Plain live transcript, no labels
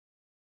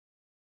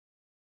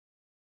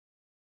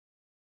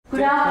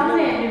Good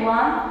afternoon,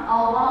 everyone.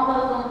 A warm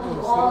welcome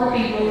to all the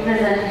people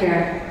present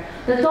here.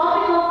 The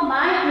topic of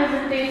my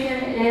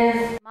presentation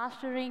is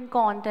Mastering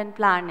Content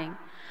Planning,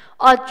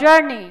 a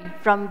journey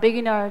from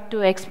beginner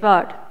to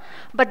expert.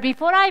 But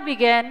before I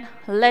begin,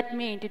 let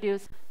me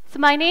introduce. So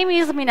my name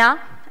is Meena,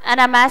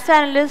 and I'm Master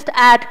Analyst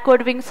at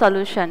Codewing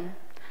Solution.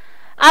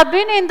 I've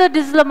been in the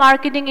digital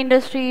marketing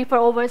industry for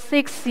over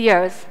 6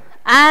 years.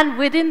 And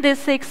within these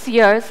 6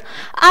 years,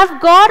 I've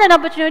got an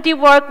opportunity to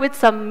work with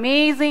some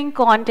amazing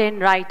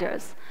content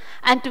writers.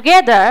 And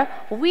together,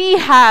 we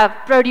have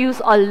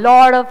produced a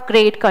lot of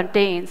great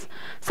contents,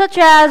 such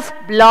as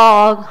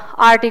blog,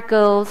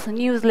 articles,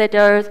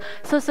 newsletters,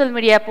 social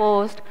media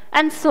posts,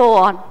 and so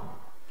on.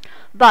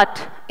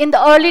 But in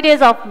the early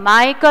days of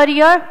my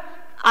career,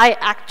 I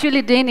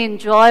actually didn't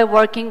enjoy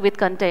working with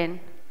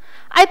content.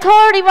 I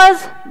thought it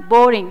was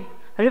boring,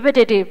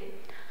 repetitive.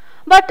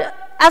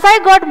 But as I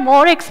got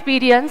more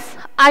experience,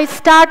 I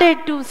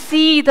started to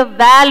see the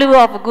value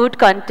of good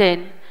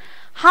content,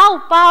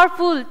 how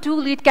powerful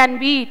tool it can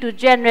be to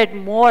generate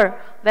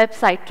more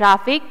website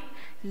traffic,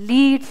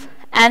 leads,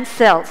 and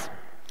sales.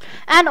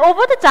 And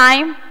over the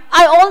time,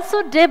 I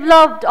also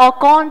developed a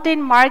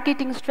content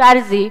marketing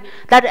strategy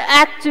that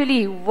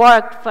actually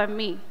worked for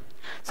me.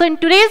 So in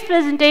today's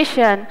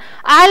presentation,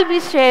 I'll be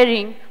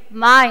sharing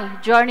my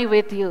journey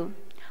with you.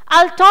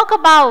 I'll talk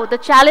about the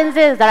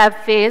challenges that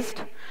I've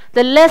faced,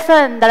 the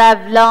lesson that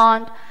I've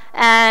learned,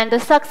 and the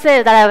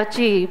success that I've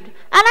achieved.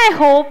 And I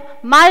hope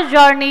my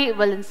journey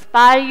will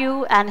inspire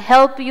you and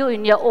help you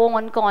in your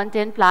own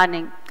content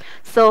planning.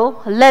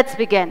 So let's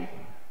begin.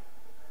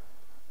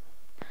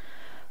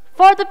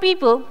 For the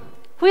people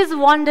who is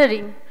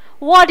wondering,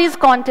 what is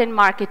content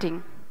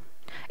marketing?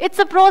 It's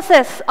a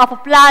process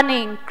of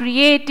planning,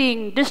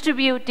 creating,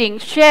 distributing,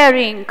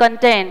 sharing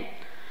content.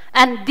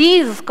 And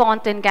these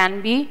content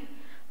can be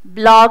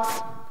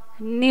blogs,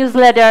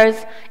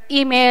 newsletters,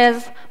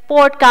 emails,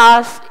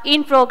 podcasts,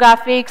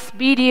 infographics,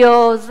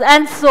 videos,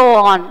 and so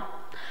on.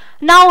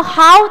 Now,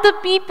 how the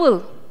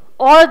people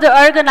or the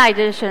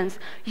organizations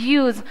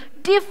use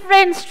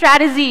different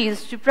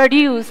strategies to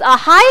produce a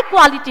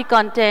high-quality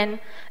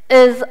content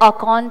is a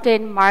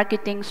content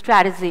marketing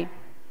strategy.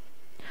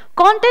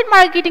 Content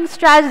marketing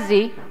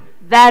strategy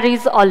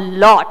varies a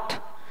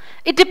lot.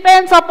 It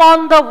depends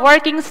upon the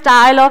working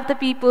style of the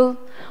people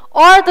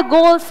or the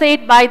goal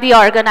set by the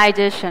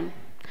organization.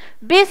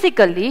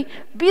 Basically,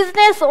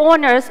 business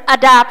owners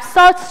adapt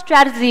such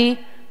strategy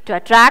to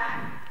attract,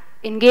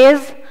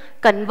 engage,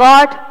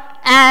 convert,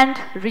 and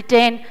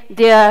retain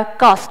their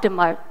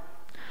customer.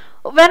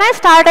 When I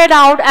started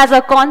out as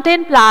a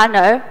content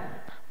planner,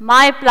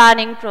 my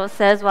planning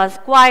process was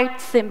quite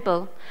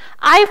simple.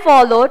 I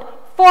followed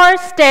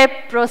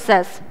 4-step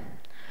process: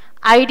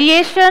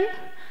 ideation,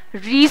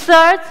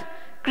 research,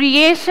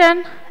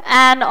 creation,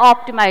 and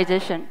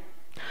optimization.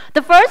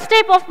 The first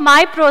step of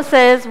my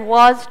process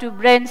was to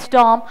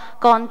brainstorm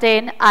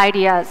content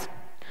ideas.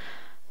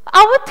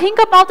 I would think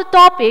about the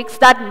topics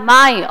that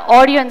my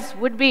audience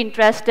would be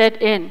interested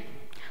in.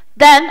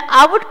 Then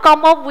I would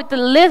come up with a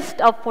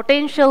list of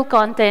potential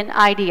content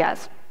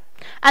ideas.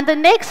 And the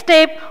next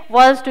step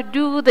was to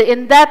do the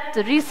in-depth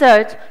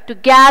research to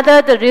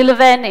gather the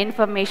relevant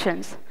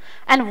information.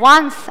 And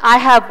once I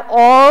have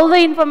all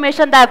the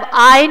information that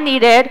I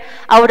needed,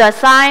 I would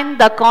assign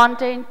the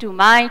content to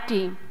my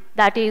team.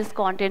 That is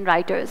content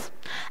writers.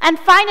 And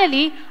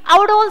finally, I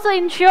would also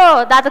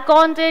ensure that the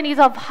content is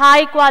of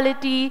high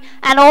quality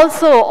and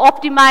also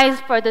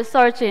optimized for the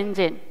search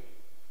engine.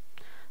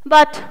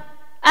 But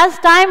as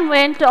time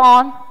went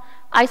on,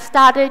 I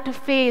started to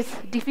face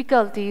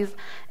difficulties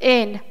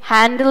in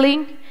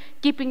handling,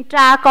 keeping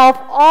track of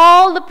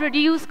all the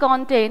produced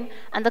content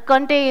and the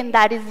content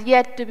that is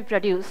yet to be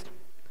produced.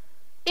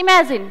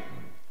 Imagine,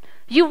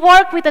 you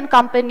work with a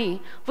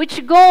company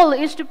which goal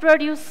is to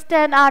produce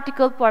 10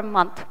 articles per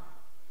month.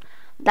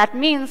 That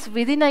means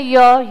within a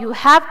year, you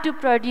have to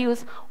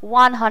produce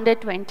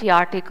 120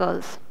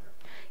 articles.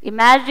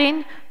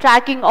 Imagine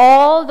tracking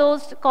all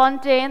those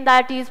content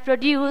that is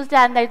produced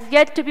and that's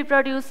yet to be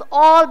produced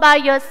all by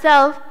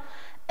yourself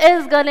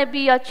is going to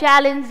be a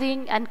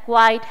challenging and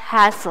quite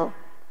hassle.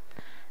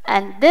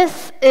 And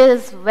this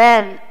is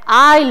when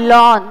I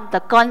learned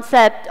the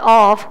concept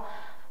of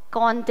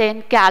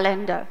content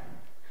calendar.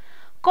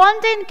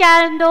 Content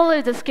calendar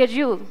is a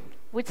schedule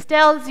which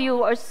tells you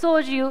or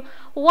shows you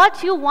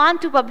what you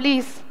want to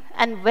publish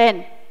and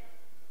when.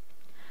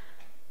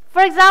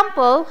 For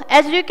example,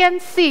 as you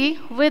can see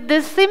with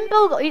this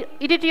simple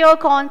editorial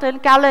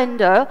content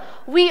calendar,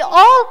 we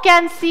all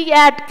can see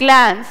at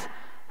glance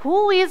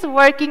who is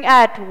working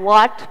at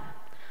what,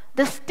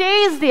 the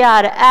stage they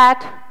are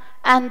at,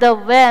 and the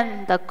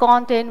when the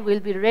content will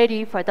be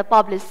ready for the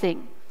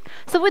publishing.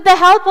 So with the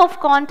help of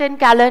content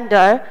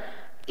calendar,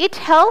 it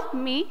helped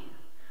me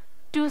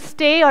to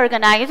stay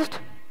organized.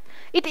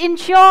 It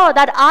ensured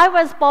that I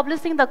was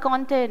publishing the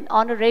content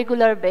on a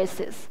regular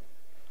basis.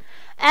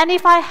 And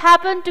if I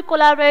happen to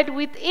collaborate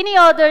with any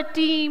other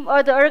team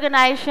or the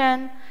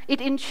organization,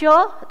 it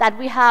ensures that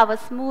we have a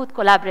smooth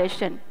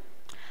collaboration.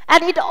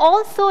 And it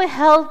also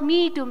helped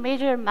me to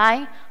measure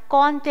my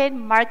content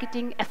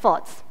marketing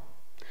efforts.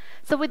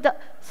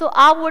 So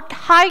I would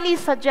highly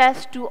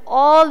suggest to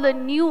all the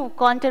new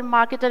content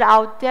marketers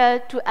out there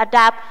to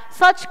adapt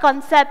such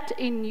concept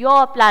in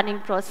your planning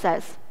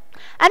process.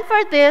 And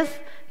for this,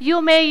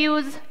 you may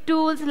use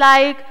tools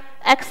like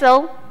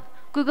Excel,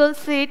 Google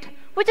Sheet,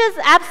 which is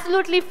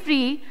absolutely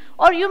free,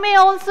 or you may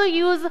also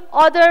use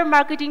other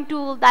marketing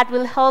tools that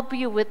will help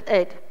you with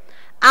it.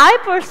 I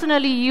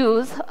personally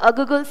use a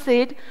Google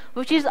Sheet,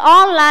 which is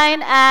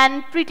online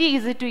and pretty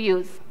easy to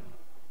use.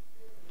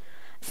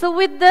 So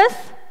with this,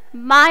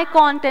 my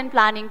content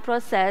planning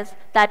process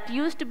that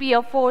used to be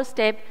a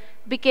 4-step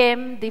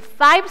became the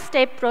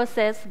 5-step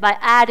process by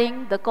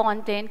adding the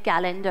content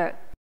calendar.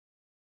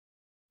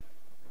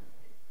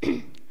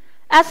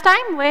 As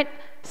time went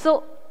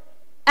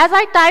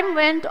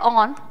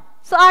on,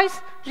 so I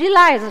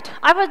realized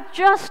I was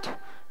just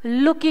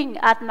looking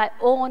at my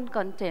own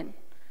content.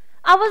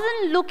 I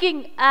wasn't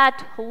looking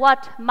at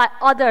what my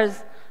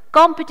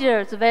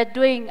competitors were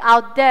doing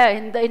out there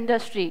in the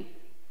industry.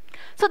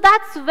 So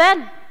that's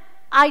when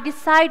I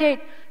decided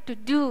to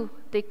do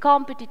the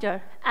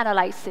competitor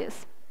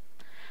analysis.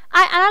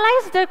 I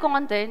analyzed their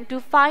content to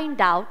find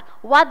out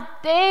what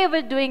they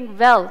were doing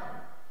well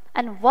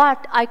and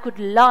what I could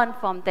learn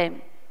from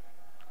them.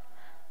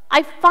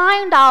 I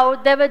found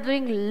out they were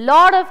doing a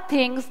lot of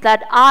things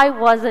that I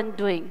wasn't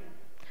doing,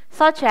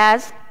 such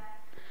as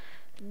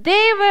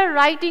they were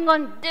writing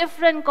on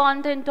different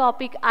content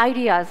topic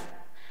ideas.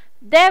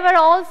 They were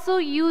also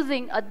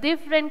using a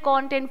different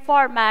content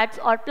formats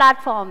or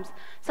platforms,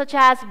 such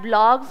as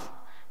blogs,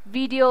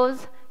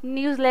 videos,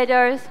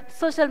 newsletters,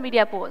 social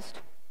media posts.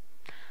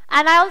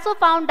 And I also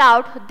found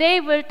out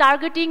they were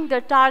targeting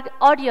their target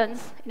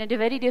audience in a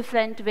very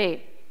different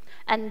way.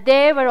 And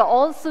they were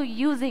also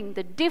using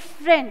the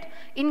different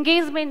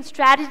engagement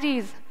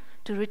strategies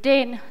to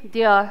retain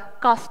their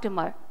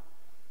customer.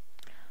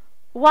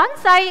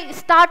 Once I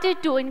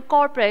started to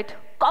incorporate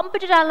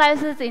competitor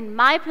analysis in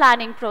my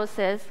planning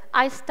process,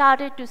 I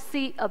started to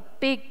see a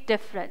big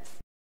difference.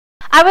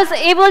 I was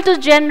able to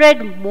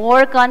generate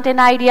more content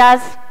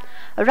ideas,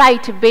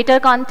 write better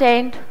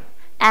content,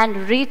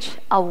 and reach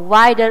a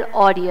wider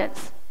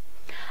audience.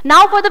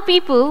 Now for the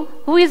people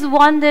who is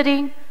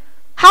wondering,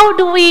 how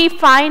do we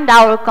find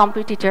our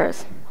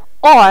competitors?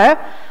 Or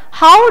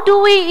how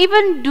do we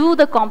even do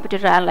the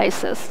competitor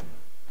analysis?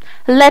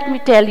 Let me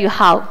tell you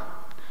how.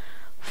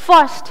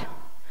 First,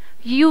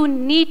 you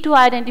need to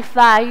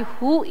identify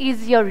who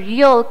is your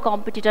real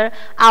competitor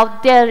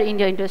out there in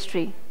your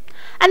industry.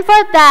 And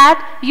for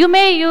that, you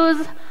may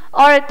use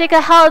or take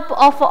a help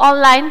of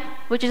online,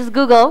 which is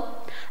Google,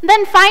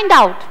 then find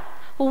out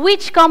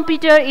which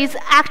competitor is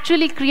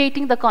actually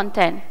creating the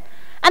content.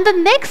 And the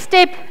next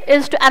step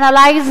is to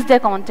analyze their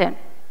content.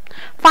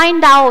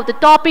 Find out the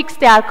topics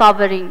they are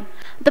covering,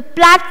 the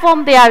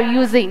platform they are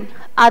using.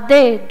 Are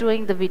they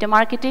doing the video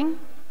marketing?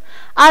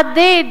 Are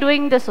they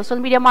doing the social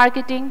media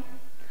marketing?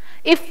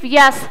 If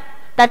yes,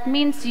 that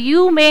means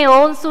you may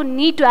also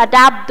need to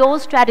adapt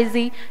those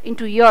strategies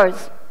into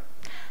yours.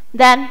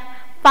 Then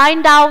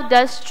find out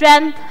their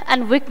strength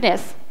and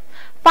weakness.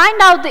 Find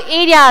out the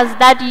areas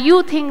that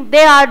you think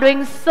they are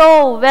doing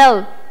so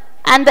well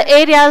and the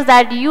areas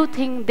that you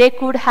think they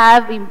could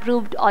have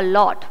improved a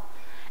lot.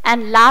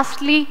 And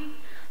lastly,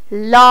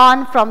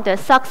 learn from their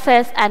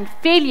success and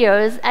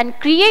failures and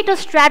create a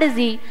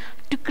strategy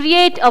to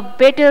create a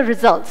better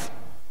results.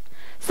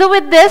 So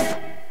with this,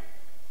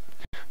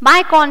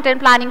 my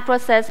content planning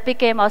process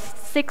became a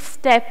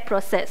 6-step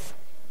process.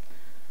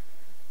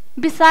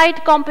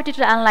 Beside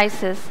competitor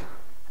analysis,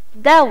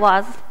 there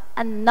was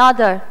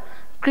another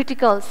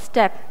critical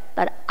step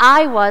that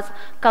I was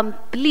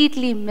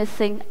completely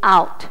missing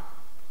out.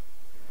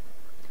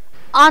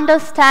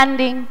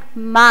 Understanding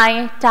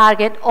my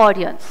target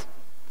audience.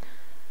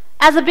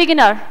 As a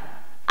beginner,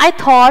 I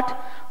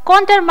thought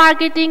content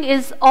marketing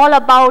is all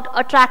about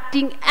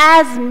attracting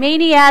as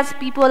many as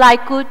people I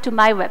could to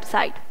my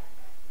website.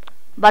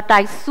 But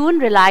I soon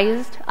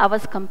realized I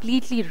was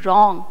completely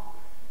wrong.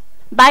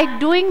 By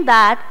doing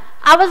that,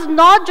 I was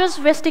not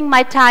just wasting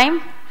my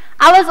time,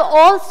 I was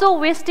also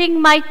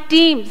wasting my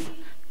team's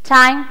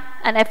time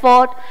and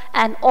effort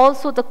and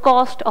also the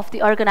cost of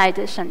the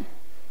organization.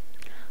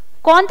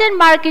 Content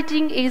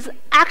marketing is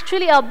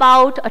actually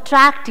about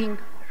attracting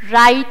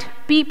right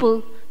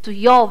people to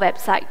your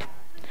website.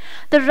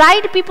 The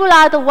right people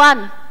are the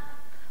one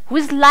who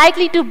is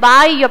likely to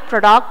buy your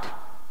product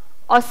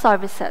or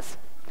services.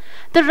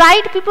 The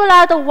right people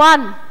are the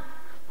one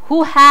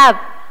who have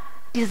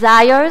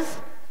desires,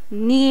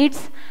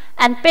 needs,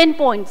 and pain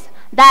points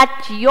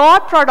that your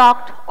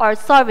product or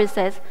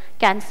services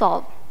can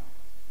solve.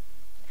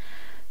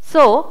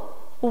 So,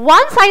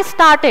 once I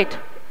started,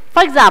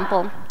 for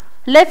example,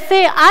 let's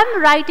say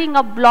I'm writing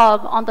a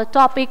blog on the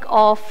topic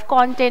of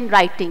content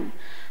writing,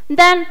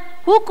 then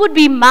who could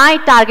be my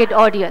target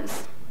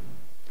audience?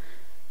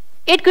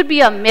 It could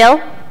be a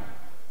male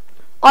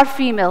or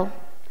female.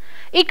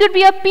 It could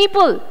be a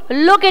people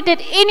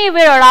located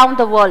anywhere around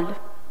the world.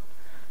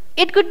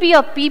 It could be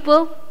a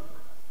people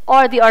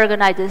or the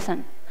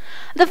organization.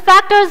 The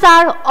factors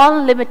are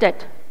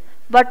unlimited.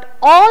 but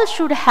all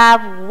should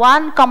have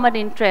one common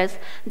interest,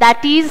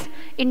 that is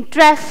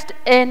interest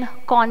in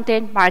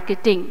content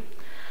marketing.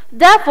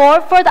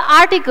 Therefore, for the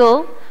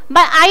article,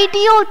 my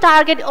ideal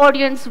target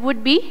audience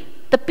would be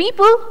the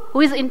people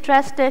who is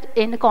interested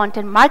in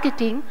content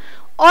marketing,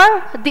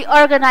 or the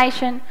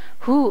organization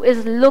who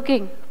is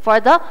looking for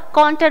the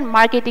content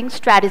marketing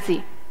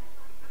strategy.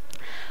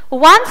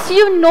 Once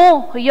you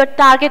know your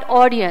target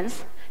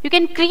audience, you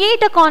can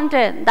create a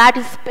content that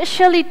is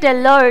specially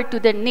tailored to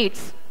their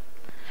needs.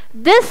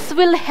 This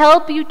will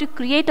help you to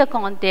create a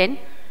content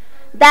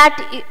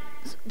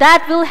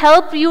that will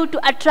help you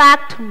to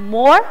attract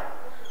more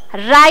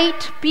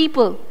right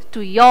people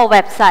to your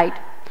website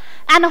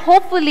and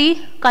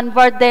hopefully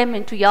convert them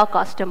into your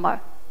customer.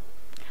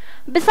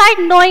 Besides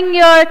knowing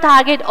your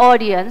target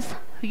audience,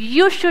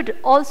 you should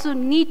also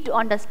need to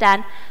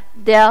understand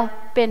their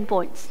pain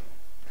points.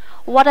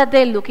 What are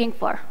they looking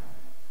for?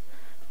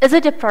 Is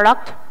it a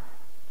product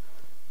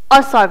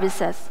or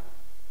services?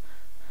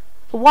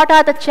 What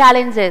are the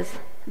challenges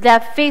they are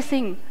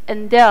facing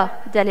in their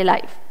daily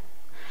life?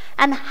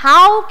 And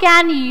how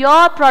can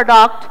your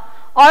product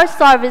or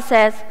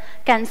services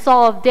can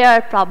solve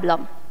their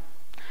problem?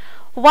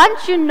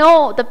 Once you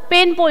know the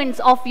pain points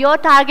of your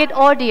target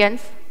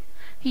audience,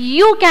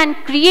 you can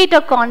create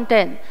a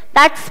content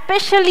that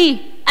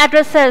specially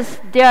addresses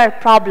their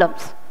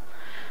problems.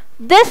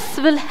 This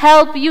will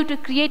help you to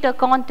create a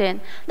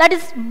content that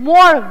is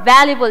more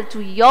valuable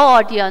to your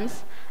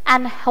audience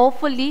and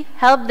hopefully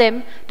help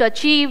them to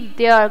achieve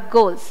their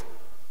goals.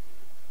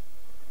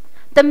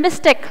 The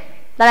mistake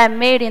that I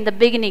made in the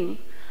beginning,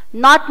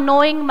 not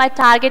knowing my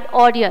target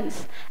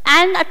audience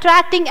and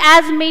attracting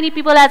as many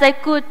people as I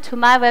could to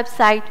my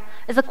website,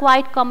 is a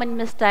quite common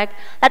mistake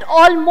that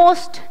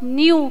almost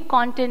new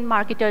content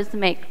marketers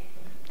make.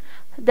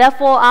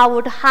 Therefore, I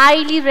would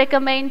highly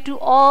recommend to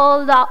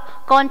all the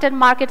content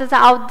marketers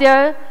out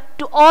there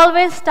to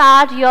always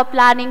start your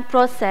planning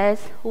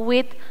process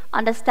with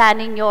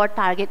understanding your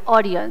target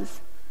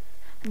audience.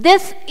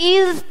 This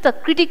is the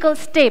critical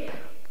step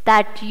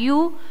that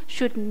you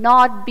should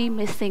not be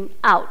missing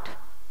out.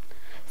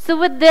 So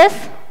with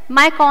this,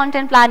 my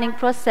content planning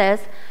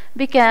process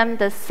became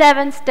the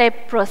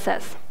 7-step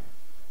process.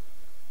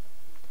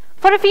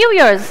 For a few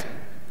years,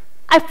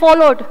 I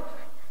followed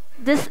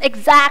this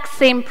exact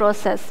same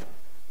process,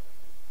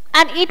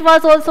 and it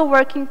was also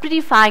working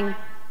pretty fine.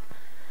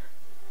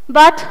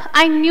 But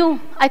I knew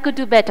I could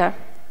do better.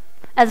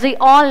 As we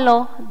all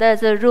know,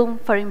 there's a room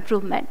for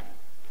improvement.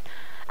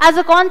 As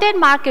a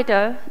content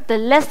marketer, the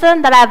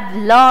lesson that I've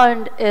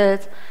learned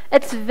is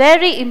it's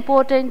very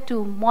important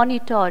to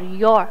monitor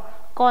your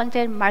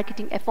content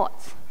marketing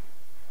efforts.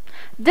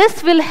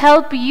 This will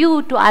help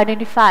you to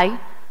identify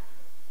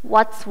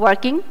what's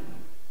working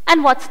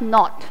and what's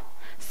not,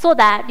 so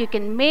that you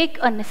can make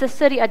a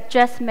necessary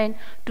adjustment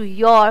to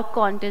your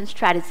content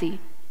strategy.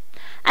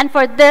 And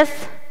for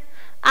this,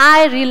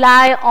 I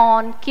rely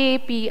on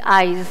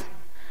KPIs,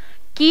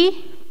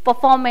 key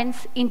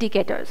performance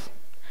indicators.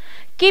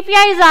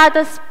 KPIs are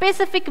the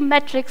specific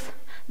metrics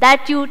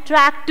that you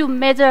track to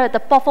measure the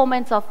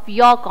performance of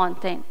your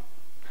content.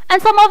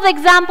 And some of the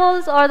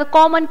examples or the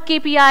common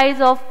KPIs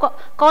of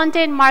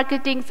content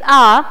marketing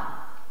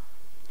are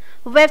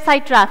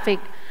website traffic.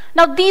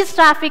 Now, these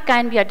traffic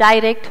can be a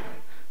direct,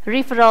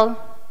 referral,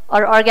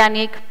 or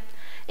organic.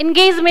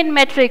 Engagement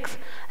metrics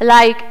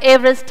like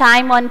average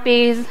time on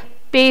page,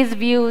 page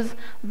views,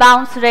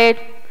 bounce rate.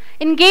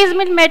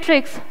 Engagement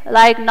metrics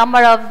like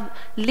number of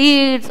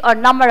leads or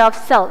number of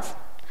sales.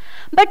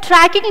 By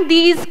tracking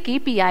these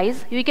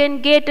KPIs, you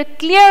can get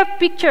clear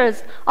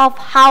pictures of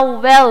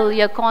how well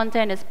your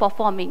content is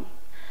performing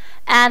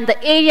and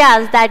the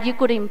areas that you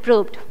could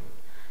improve.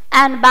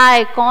 And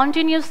by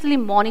continuously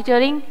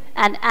monitoring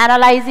and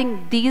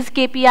analyzing these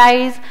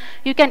KPIs,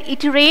 you can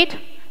iterate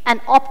and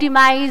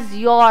optimize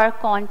your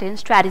content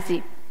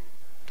strategy.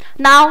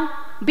 Now,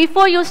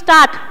 before you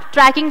start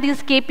tracking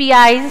these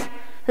KPIs,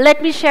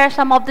 let me share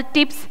some of the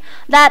tips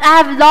that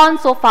I have learned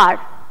so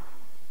far.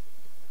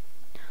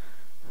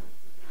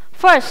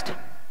 First,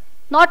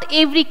 not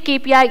every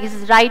KPI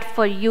is right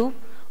for you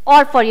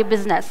or for your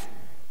business.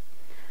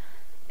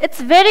 It's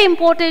very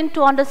important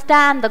to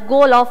understand the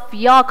goal of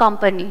your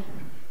company.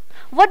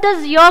 What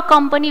does your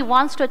company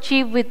wants to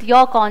achieve with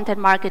your content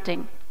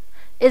marketing?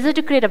 Is it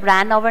to create a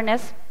brand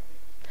awareness?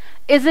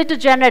 Is it to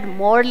generate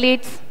more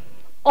leads?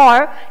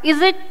 Or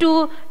is it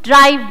to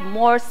drive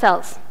more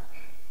sales?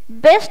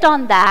 Based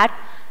on that,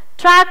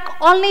 track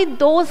only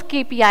those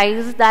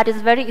KPIs that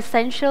is very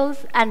essential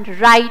and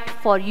right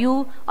for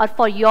you or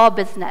for your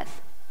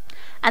business.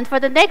 And for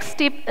the next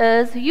tip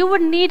is you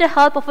would need the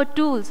help of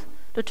tools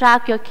to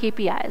track your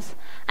KPIs.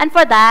 And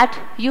for that,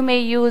 you may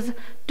use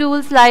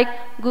tools like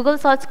Google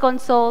Search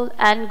Console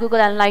and Google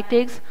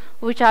Analytics,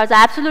 which are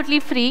absolutely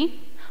free.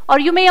 Or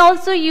you may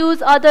also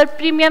use other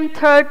premium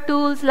third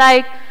tools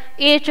like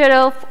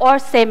Ahrefs or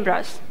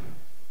SEMrush.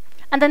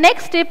 And the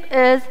next tip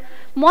is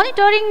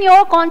monitoring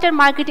your content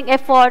marketing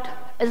effort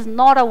is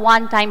not a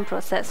one-time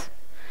process.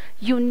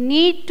 You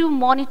need to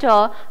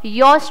monitor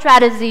your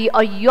strategy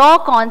or your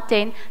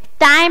content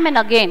time and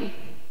again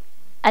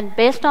And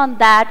based on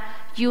that,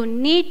 you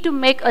need to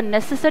make a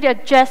necessary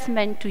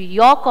adjustment to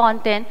your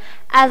content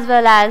as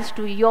well as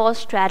to your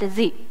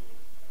strategy.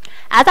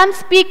 As I'm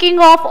speaking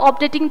of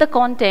updating the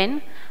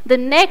content, the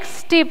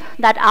next tip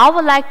that I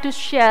would like to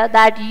share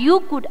that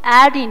you could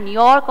add in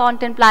your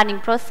content planning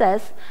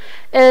process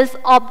is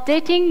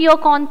updating your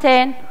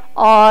content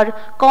or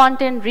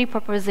content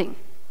repurposing.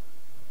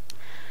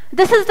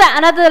 This is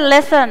another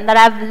lesson that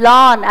I've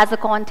learned as a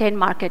content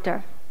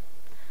marketer.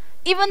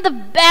 Even the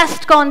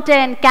best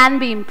content can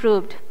be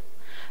improved.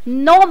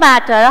 No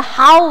matter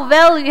how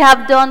well you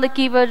have done the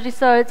keyword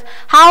research,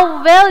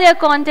 how well your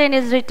content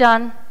is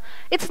written,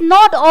 it's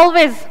not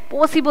always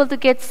possible to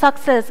get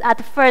success at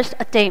the first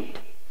attempt,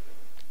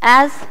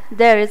 as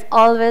there is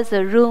always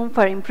a room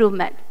for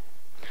improvement.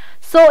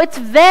 So it's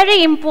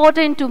very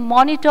important to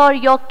monitor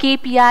your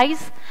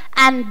KPIs,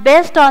 and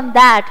based on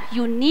that,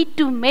 you need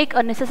to make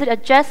a necessary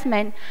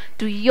adjustment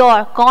to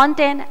your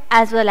content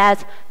as well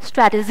as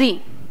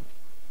strategy.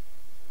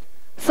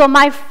 So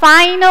my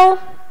final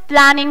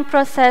planning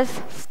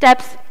process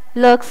steps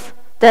looks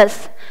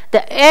this, the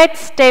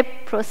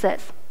 8-step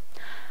process.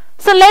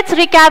 So let's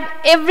recap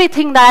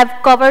everything that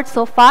I've covered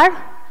so far,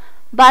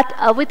 but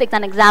with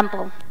an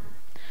example.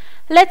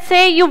 Let's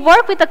say you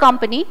work with a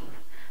company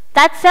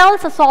that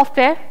sells a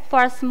software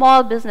for a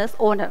small business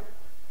owner.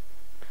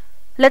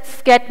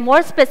 Let's get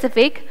more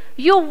specific.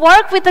 You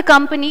work with a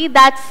company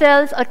that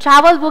sells a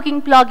travel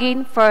booking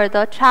plugin for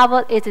the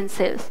travel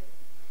agencies.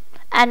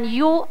 And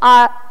your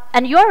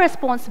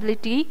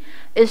responsibility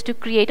is to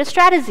create a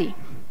strategy.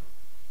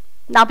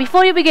 Now,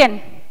 before you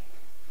begin,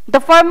 the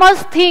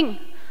foremost thing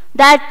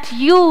that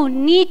you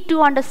need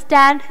to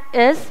understand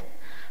is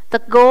the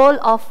goal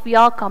of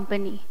your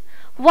company.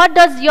 What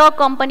does your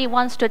company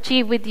wants to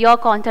achieve with your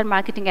content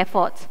marketing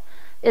efforts?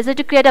 Is it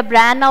to create a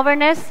brand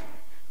awareness,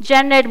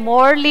 generate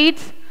more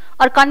leads,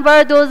 or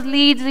convert those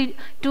leads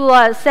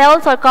to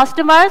sales or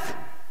customers?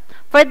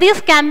 For this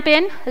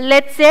campaign,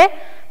 let's say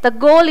the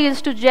goal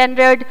is to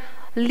generate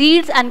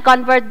leads and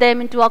convert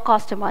them into a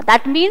customer.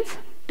 That means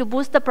to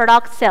boost the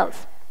product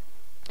sales.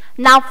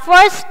 Now,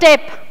 first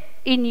step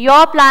in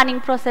your planning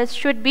process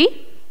should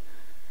be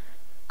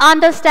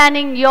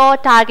understanding your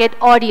target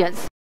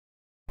audience.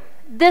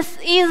 This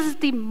is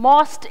the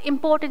most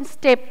important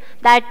step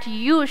that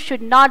you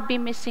should not be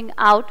missing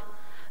out.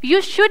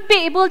 You should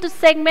be able to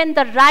segment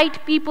the right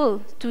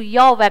people to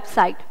your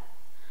website.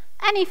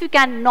 And if you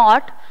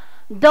cannot,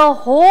 the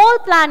whole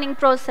planning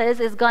process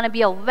is going to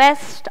be a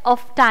waste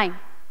of time.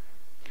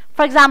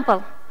 For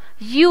example,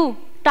 you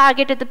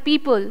targeted the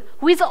people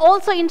who is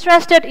also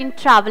interested in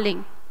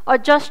traveling or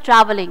just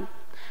traveling.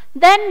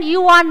 Then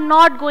you are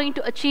not going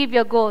to achieve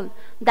your goal,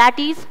 that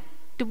is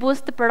to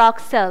boost the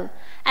product sale.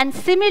 And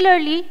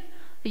similarly,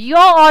 your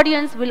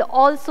audience will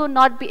also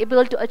not be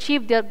able to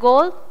achieve their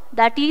goal,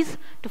 that is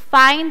to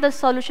find the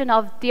solution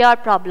of their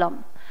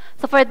problem.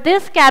 So for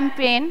this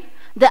campaign,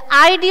 the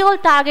ideal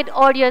target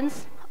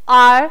audience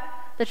are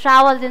the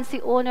travel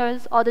agency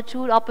owners or the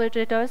tour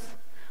operators,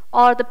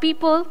 or the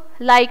people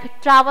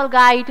like travel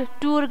guide,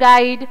 tour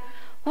guide,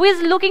 who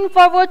is looking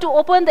forward to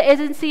open the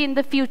agency in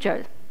the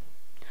future.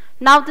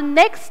 Now the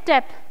next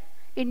step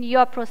in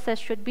your process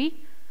should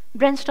be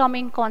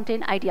brainstorming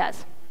content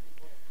ideas.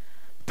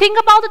 Think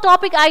about the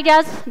topic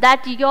ideas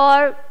that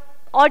your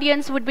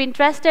audience would be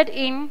interested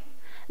in,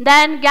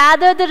 then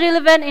gather the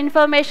relevant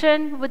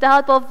information with the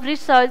help of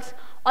research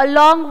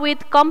along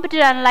with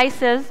competitor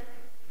analysis.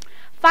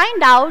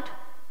 Find out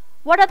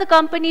what are the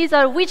companies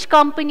or which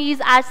companies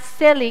are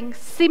selling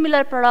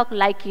similar product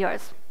like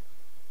yours.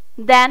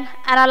 Then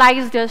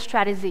analyze their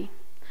strategy,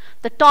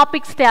 the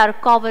topics they are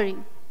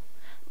covering,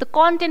 the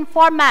content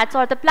formats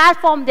or the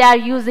platform they are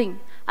using.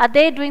 Are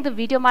they doing the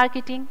video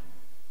marketing?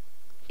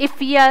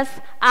 If yes,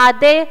 are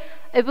they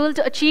able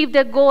to achieve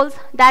their goals,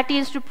 that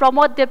is to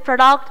promote their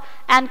product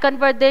and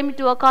convert them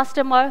to a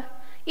customer?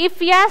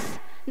 If yes,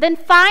 then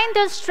find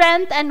their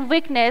strength and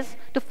weakness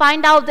to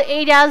find out the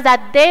areas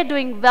that they're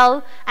doing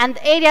well and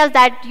the areas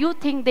that you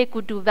think they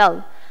could do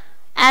well,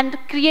 and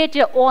create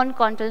your own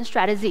content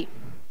strategy.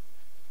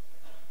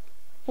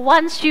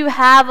 Once you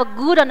have a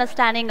good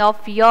understanding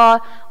of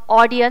your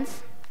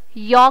audience,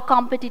 your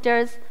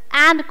competitors,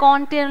 and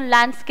content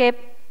landscape,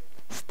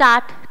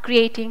 start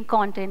creating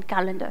content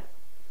calendar.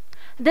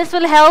 This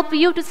will help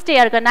you to stay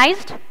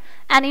organized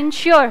and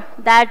ensure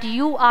that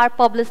you are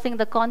publishing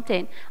the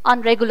content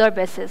on regular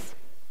basis.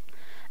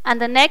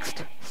 And the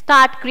next,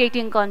 start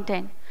creating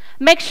content.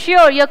 Make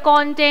sure your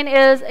content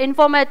is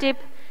informative,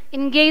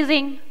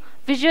 engaging,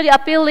 visually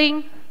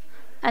appealing,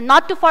 and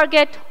not to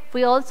forget,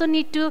 we also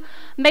need to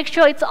make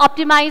sure it's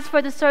optimized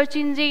for the search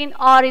engine,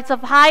 or it's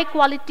of high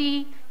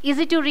quality,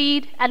 easy to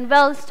read, and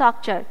well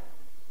structured.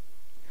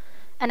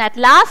 And at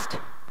last,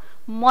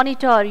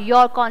 monitor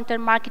your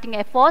content marketing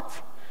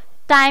efforts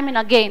time and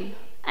again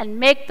and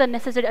make the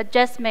necessary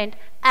adjustment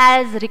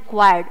as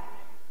required.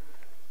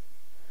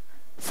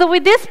 So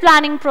with this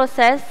planning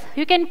process,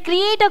 you can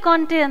create a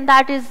content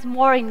that is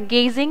more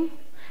engaging,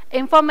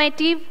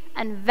 informative,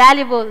 and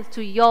valuable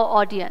to your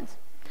audience.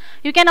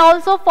 You can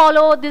also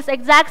follow this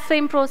exact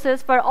same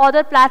process for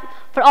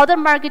other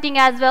marketing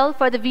as well,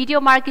 for the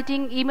video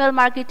marketing, email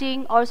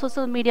marketing, or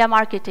social media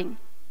marketing.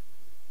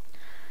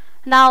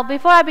 Now,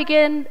 before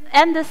I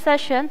end this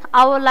session,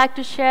 I would like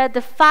to share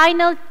the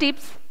final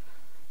tips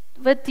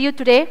with you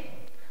today.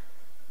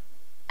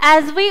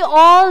 As we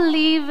all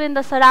live in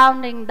the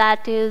surrounding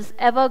that is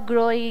ever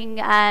growing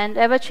and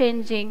ever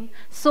changing,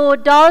 so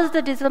does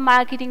the digital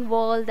marketing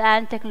world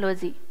and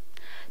technology.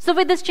 So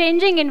with this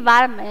changing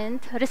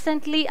environment,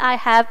 recently I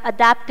have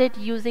adapted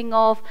using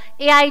of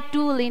AI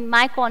tool in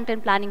my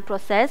content planning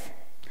process.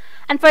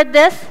 And for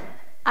this,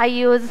 I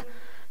use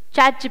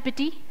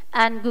ChatGPT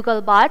and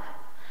Google Bard.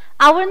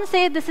 I wouldn't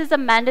say this is a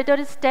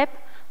mandatory step,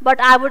 but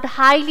I would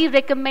highly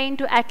recommend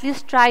to at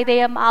least try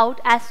them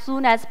out as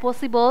soon as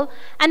possible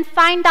and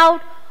find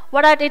out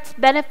what are its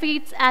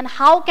benefits and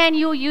how can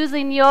you use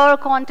in your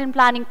content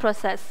planning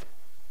process.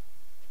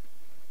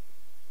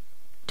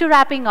 To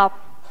wrapping up,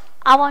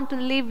 I want to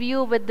leave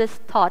you with this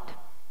thought.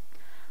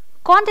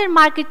 Content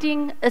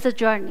marketing is a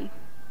journey,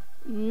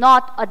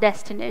 not a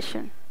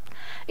destination.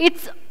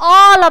 It's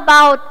all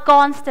about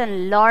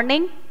constant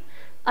learning,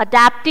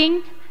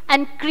 adapting,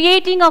 and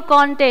creating a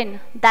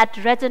content that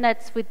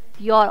resonates with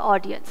your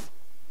audience.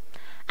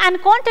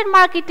 And content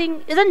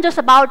marketing isn't just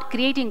about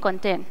creating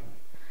content.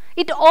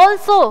 It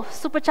also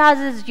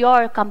supercharges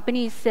your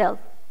company's self.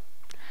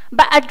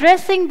 By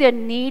addressing their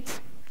needs,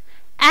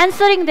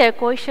 answering their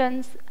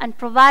questions, and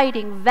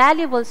providing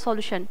valuable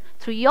solutions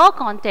through your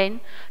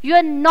content, you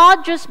are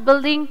not just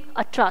building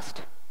a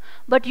trust,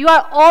 but you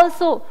are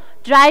also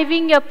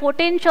driving your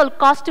potential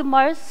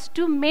customers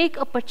to make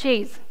a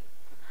purchase.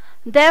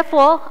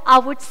 Therefore, I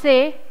would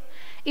say,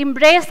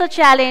 embrace the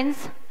challenge,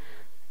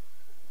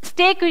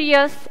 stay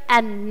curious,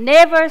 and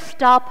never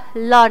stop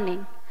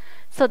learning.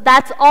 So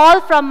that's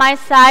all from my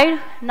side.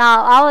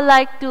 Now, I would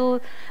like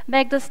to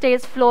make the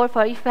stage floor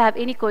for if you have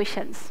any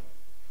questions.